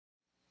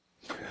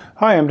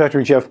Hi, I'm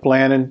Dr. Jeff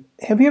Bland, and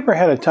have you ever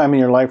had a time in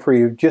your life where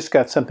you've just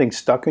got something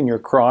stuck in your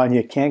craw and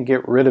you can't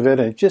get rid of it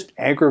and it just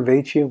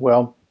aggravates you?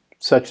 Well,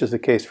 such is the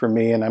case for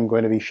me, and I'm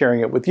going to be sharing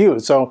it with you.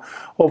 So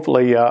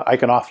hopefully I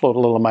can offload a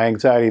little of my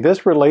anxiety.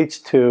 This relates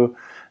to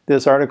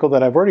this article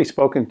that I've already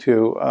spoken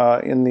to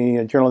in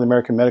the Journal of the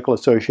American Medical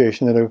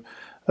Association that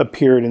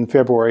appeared in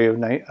February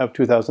of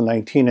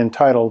 2019,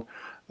 entitled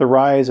 "The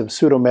Rise of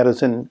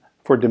Pseudomedicine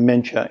for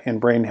Dementia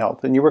and Brain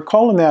Health." And you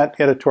recall in that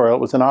editorial,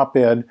 it was an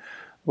op-ed,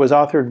 was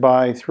authored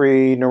by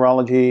three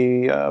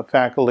neurology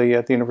faculty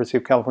at the University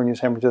of California,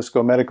 San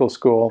Francisco Medical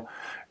School,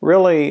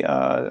 really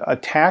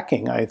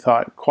attacking, I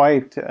thought,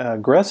 quite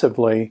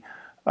aggressively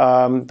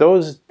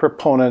those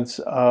proponents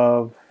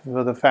of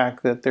the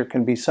fact that there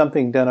can be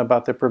something done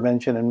about the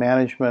prevention and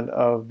management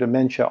of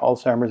dementia,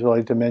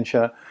 Alzheimer's-related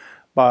dementia,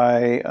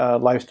 by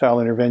lifestyle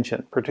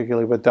intervention,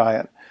 particularly with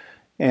diet.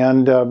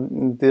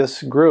 And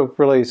this group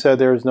really said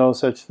there's no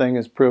such thing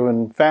as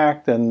proven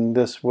fact, and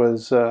this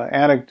was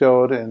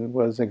anecdote and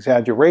was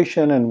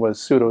exaggeration and was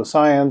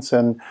pseudoscience.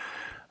 And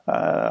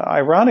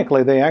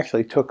ironically, they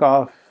actually took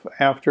off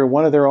after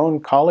one of their own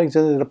colleagues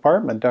in the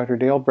department, Dr.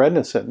 Dale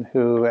Bredesen,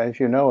 who, as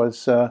you know,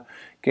 has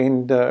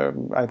gained,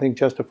 I think,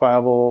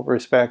 justifiable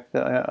respect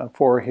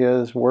for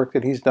his work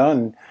that he's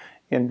done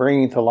in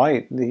bringing to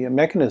light the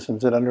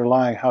mechanisms that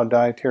underlie how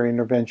dietary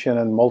intervention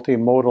and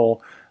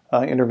multimodal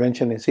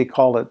intervention, as he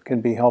called it,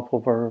 can be helpful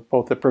for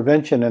both the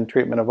prevention and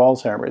treatment of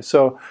Alzheimer's.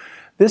 So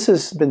this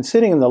has been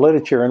sitting in the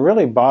literature and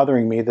really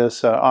bothering me,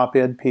 this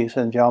op-ed piece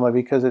in JAMA,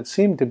 because it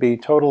seemed to be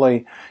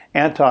totally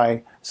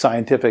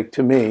anti-scientific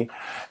to me.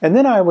 And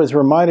then I was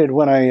reminded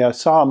when I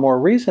saw a more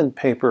recent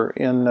paper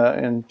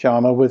in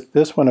JAMA, with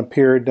this one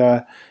appeared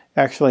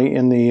actually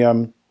in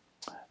the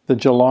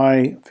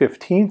July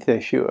 15th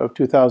issue of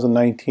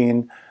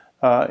 2019,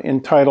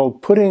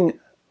 entitled "Putting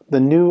the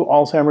New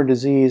Alzheimer's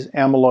Disease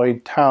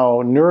Amyloid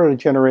Tau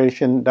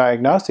Neurodegeneration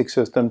Diagnostic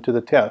System to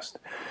the Test."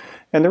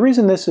 And the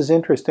reason this is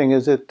interesting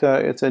is that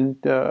it's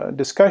a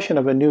discussion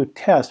of a new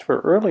test for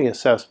early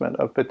assessment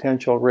of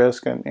potential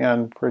risk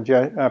and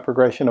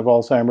progression of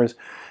Alzheimer's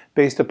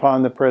based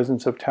upon the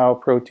presence of tau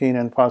protein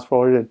and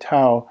phosphorylated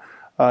tau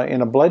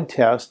in a blood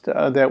test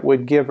that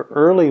would give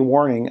early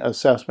warning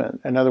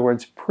assessment. In other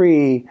words,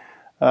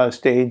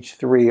 pre-stage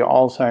 3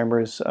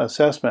 Alzheimer's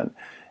assessment.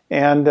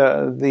 And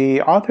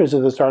the authors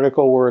of this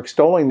article were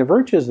extolling the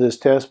virtues of this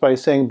test by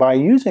saying, by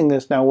using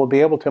this now, we'll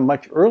be able to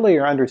much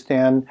earlier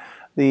understand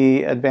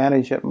the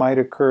advantage that might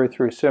occur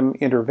through some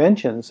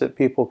interventions that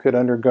people could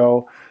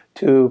undergo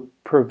to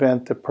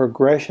prevent the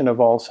progression of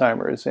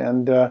Alzheimer's.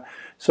 And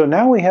so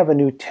now we have a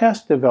new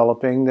test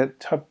developing that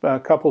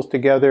couples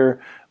together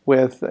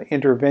with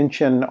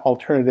intervention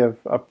alternative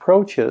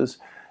approaches.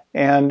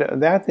 And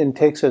that then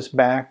takes us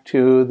back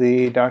to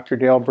the Dr.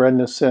 Dale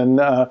Bredesen,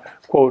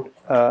 quote,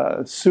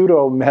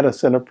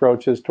 pseudo-medicine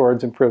approaches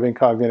towards improving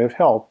cognitive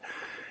health.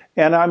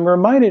 And I'm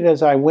reminded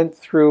as I went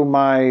through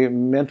my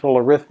mental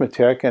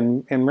arithmetic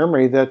and in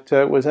memory that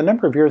it was a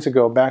number of years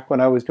ago, back when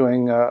I was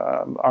doing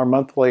our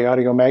monthly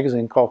audio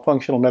magazine called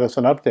Functional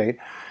Medicine Update,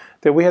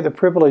 that we had the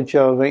privilege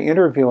of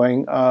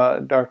interviewing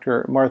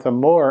Dr. Martha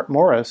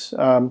Morris,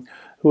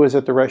 who was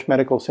at the Rush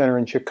Medical Center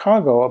in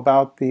Chicago,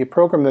 about the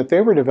program that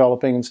they were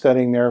developing and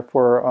studying there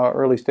for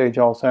early stage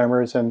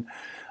Alzheimer's, and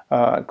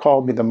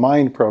called the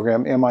MIND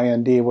program.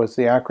 MIND was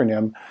the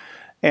acronym.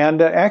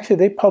 And actually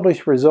they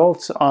published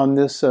results on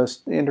this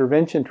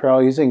intervention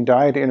trial using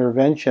diet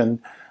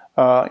intervention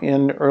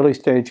in early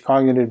stage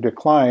cognitive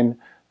decline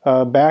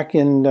back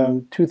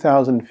in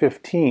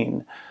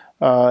 2015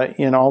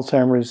 in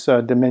Alzheimer's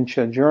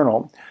Dementia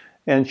Journal,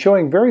 and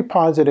showing very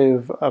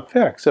positive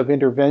effects of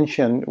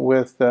intervention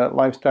with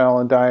lifestyle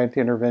and diet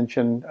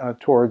intervention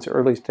towards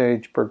early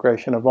stage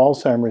progression of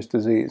Alzheimer's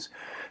disease.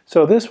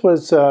 So this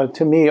was,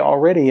 to me,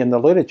 already in the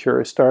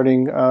literature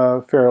starting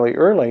fairly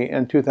early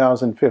in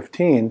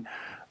 2015.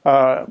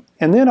 And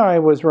then I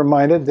was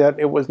reminded that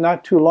it was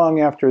not too long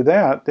after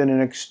that that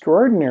an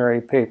extraordinary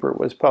paper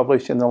was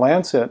published in The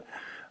Lancet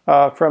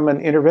from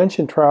an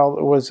intervention trial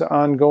that was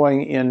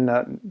ongoing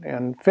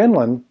in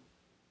Finland,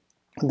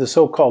 the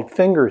so-called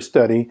FINGER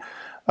study.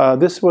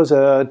 This was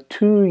a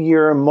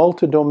 2-year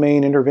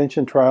multi-domain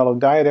intervention trial of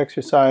diet,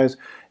 exercise,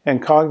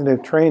 and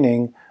cognitive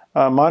training,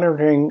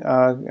 monitoring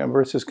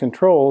versus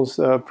controls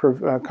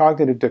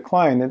cognitive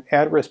decline in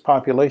at-risk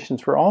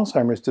populations for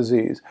Alzheimer's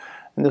disease.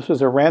 And this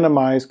was a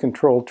randomized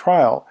controlled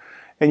trial.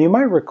 And you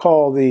might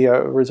recall the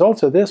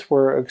results of this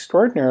were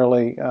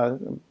extraordinarily,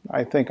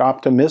 I think,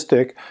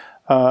 optimistic.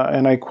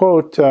 And I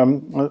quote,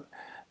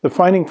 "The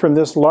finding from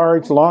this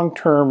large,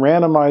 long-term,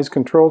 randomized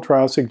controlled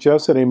trial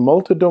suggests that a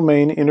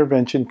multi-domain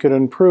intervention could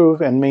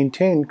improve and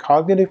maintain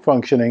cognitive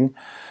functioning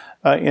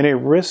in a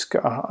risk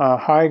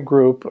high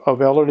group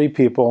of elderly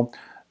people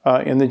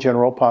in the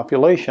general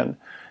population."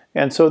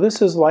 And so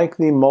this is like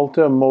the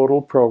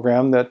multimodal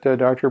program that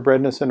Dr.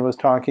 Bredesen was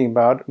talking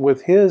about,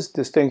 with his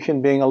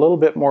distinction being a little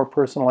bit more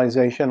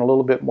personalization, a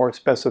little bit more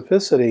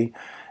specificity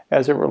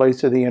as it relates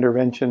to the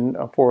intervention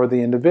for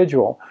the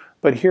individual.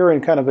 But here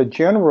in kind of a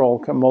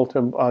general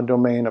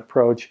multi-domain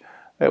approach,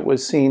 it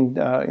was seen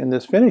in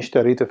this Finnish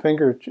study, the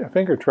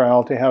finger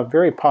trial, to have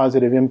very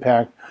positive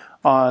impact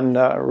on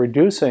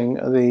reducing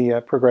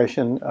the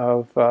progression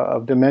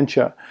of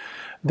dementia.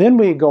 Then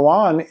we go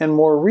on and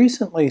more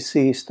recently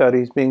see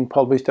studies being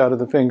published out of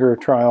the finger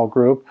trial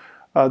group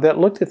that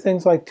looked at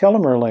things like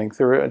telomere length,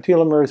 or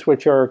telomeres,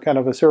 which are kind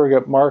of a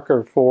surrogate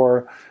marker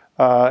for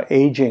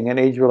aging and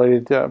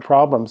age-related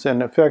problems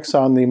and effects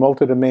on the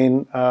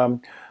multidomain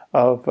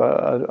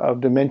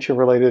of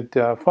dementia-related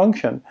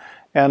function.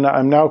 And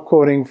I'm now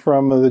quoting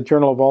from the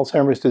Journal of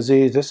Alzheimer's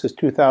Disease. This is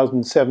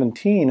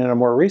 2017 in a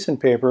more recent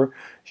paper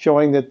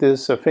showing that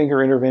this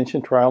finger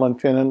intervention trial in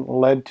Finland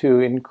led to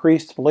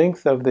increased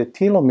length of the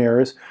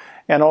telomeres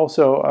and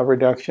also a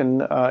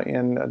reduction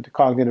in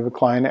cognitive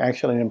decline,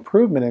 actually an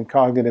improvement in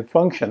cognitive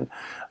function,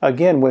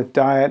 again with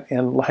diet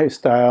and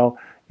lifestyle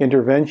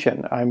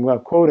intervention. I'm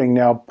quoting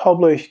now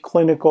published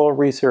clinical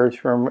research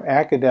from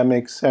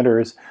academic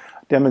centers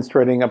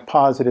demonstrating a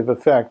positive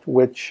effect,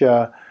 which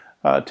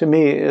to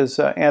me is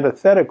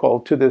antithetical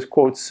to this,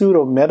 quote,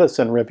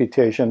 pseudomedicine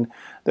reputation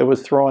that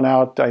was thrown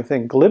out, I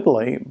think,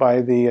 glibly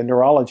by the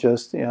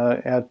neurologist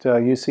at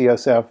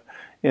UCSF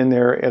in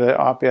their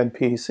op-ed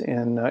piece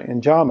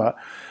in JAMA.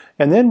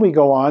 And then we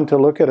go on to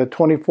look at a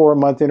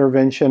 24-month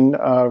intervention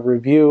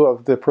review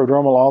of the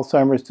prodromal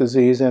Alzheimer's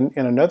disease in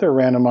another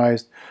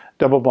randomized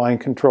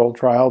double-blind controlled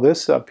trial.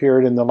 This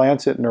appeared in the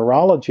Lancet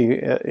Neurology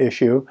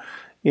issue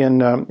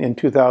in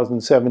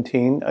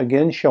 2017,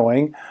 again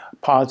showing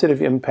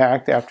positive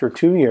impact after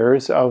 2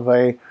 years of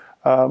a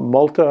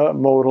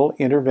multimodal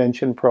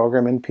intervention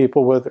program in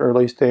people with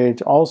early-stage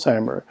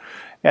Alzheimer.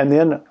 And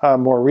then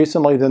more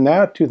recently than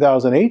that,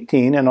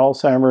 2018, in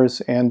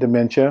Alzheimer's and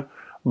dementia,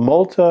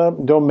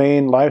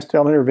 multi-domain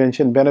lifestyle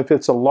intervention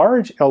benefits a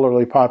large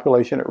elderly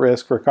population at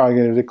risk for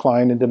cognitive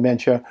decline and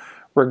dementia,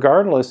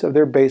 regardless of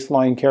their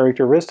baseline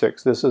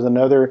characteristics. This is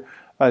another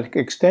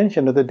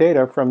extension of the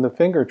data from the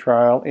finger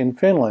trial in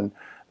Finland.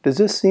 Does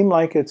this seem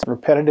like it's a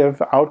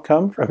repetitive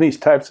outcome from these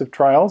types of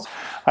trials?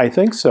 I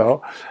think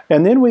so.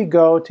 And then we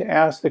go to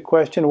ask the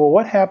question, well,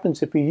 what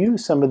happens if we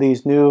use some of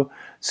these new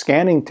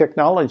scanning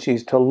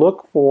technologies to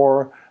look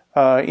for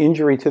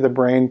injury to the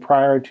brain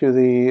prior to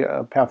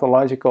the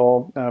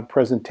pathological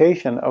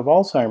presentation of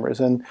Alzheimer's?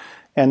 And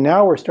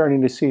now we're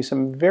starting to see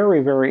some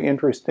very, very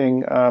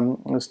interesting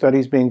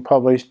studies being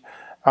published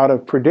out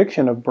of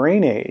prediction of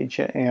brain age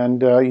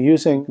and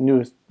using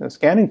new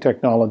scanning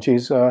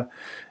technologies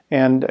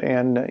and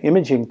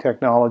imaging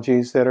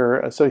technologies that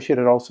are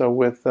associated also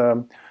with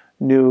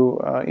new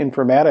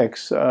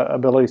informatics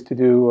abilities to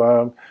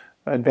do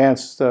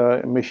advanced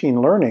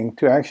machine learning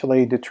to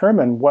actually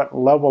determine what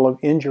level of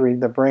injury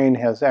the brain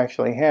has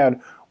actually had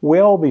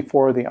well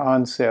before the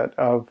onset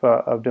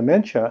of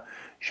dementia,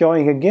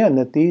 showing again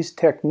that these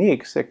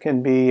techniques that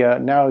can be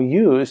now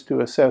used to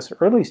assess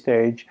early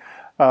stage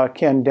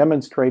can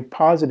demonstrate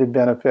positive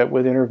benefit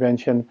with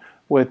intervention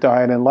with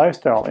diet and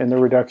lifestyle in the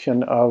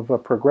reduction of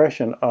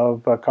progression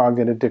of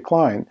cognitive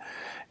decline.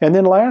 And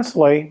then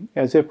lastly,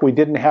 as if we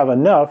didn't have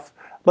enough,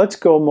 let's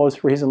go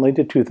most recently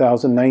to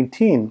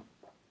 2019.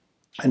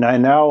 And I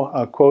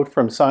now quote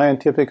from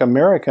Scientific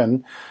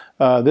American.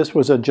 This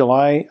was a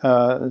July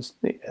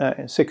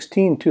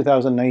 16,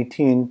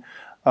 2019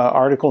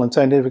 article in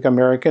Scientific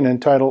American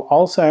entitled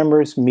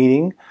Alzheimer's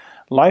Meeting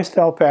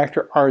Lifestyle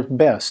Factor Are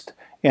Best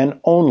and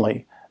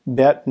Only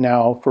Bet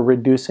Now for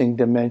Reducing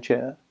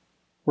Dementia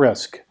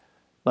Risk.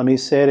 Let me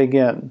say it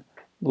again.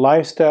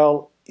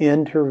 Lifestyle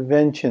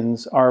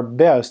interventions are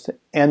best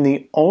and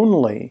the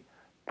only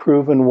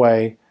proven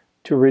way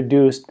to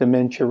reduce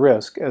dementia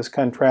risk, as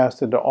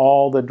contrasted to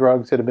all the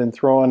drugs that have been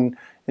thrown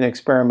in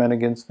experiment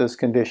against this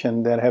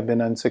condition that have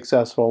been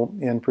unsuccessful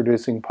in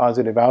producing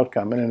positive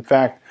outcome. And in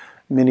fact,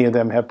 many of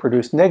them have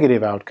produced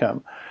negative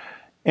outcome.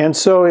 And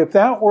so if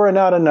that were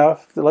not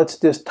enough, let's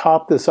just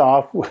top this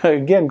off,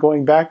 again,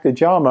 going back to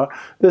JAMA,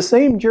 the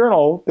same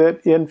journal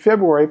that in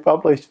February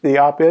published the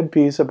op-ed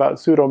piece about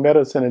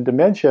pseudomedicine and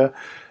dementia,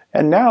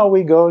 and now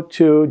we go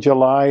to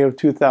July of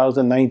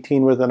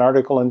 2019 with an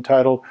article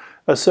entitled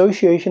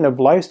Association of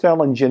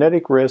Lifestyle and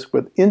Genetic Risk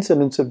with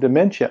Incidence of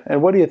Dementia.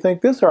 And what do you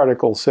think this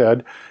article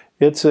said?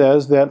 It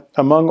says that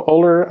among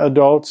older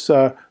adults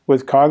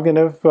with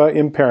cognitive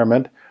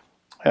impairment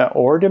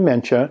or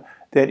dementia,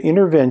 that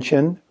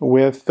intervention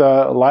with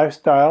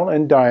lifestyle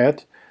and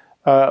diet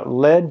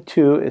led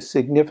to a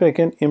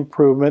significant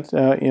improvement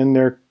in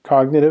their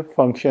cognitive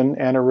function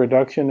and a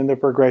reduction in the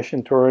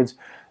progression towards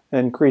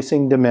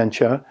increasing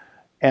dementia.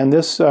 And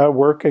this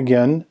work,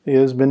 again,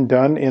 has been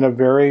done in a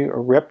very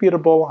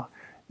reputable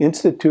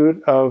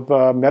institute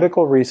of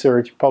medical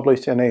research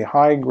published in a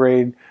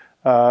high-grade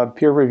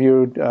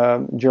peer-reviewed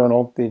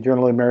journal, the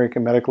Journal of the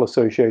American Medical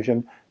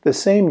Association, the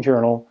same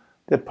journal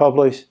that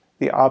published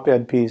the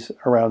op-ed piece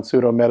around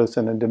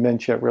pseudomedicine and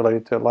dementia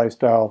related to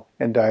lifestyle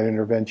and diet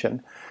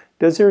intervention.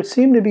 Does there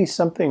seem to be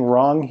something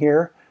wrong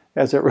here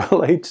as it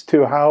relates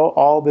to how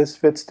all this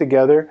fits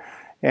together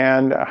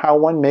and how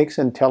one makes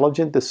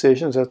intelligent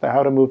decisions as to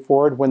how to move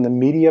forward when the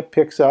media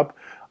picks up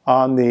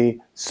on the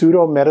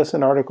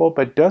pseudomedicine article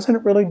but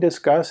doesn't really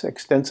discuss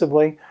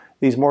extensively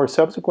these more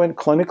subsequent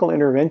clinical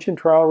intervention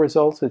trial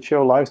results that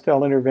show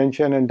lifestyle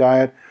intervention and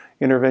diet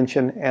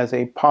intervention as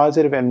a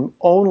positive and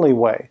only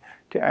way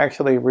to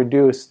actually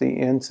reduce the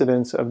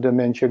incidence of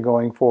dementia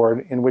going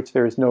forward, in which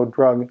there is no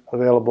drug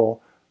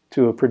available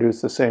to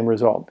produce the same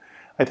result.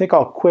 I think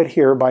I'll quit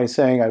here by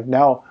saying I've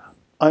now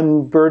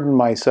unburdened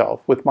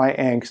myself with my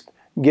angst,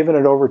 given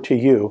it over to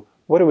you.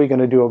 What are we going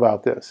to do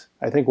about this?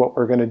 I think what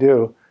we're going to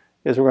do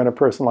is we're going to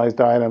personalize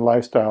diet and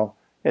lifestyle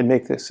and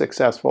make this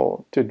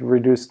successful to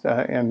reduce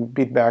and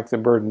beat back the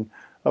burden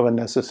of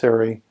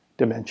unnecessary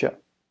dementia.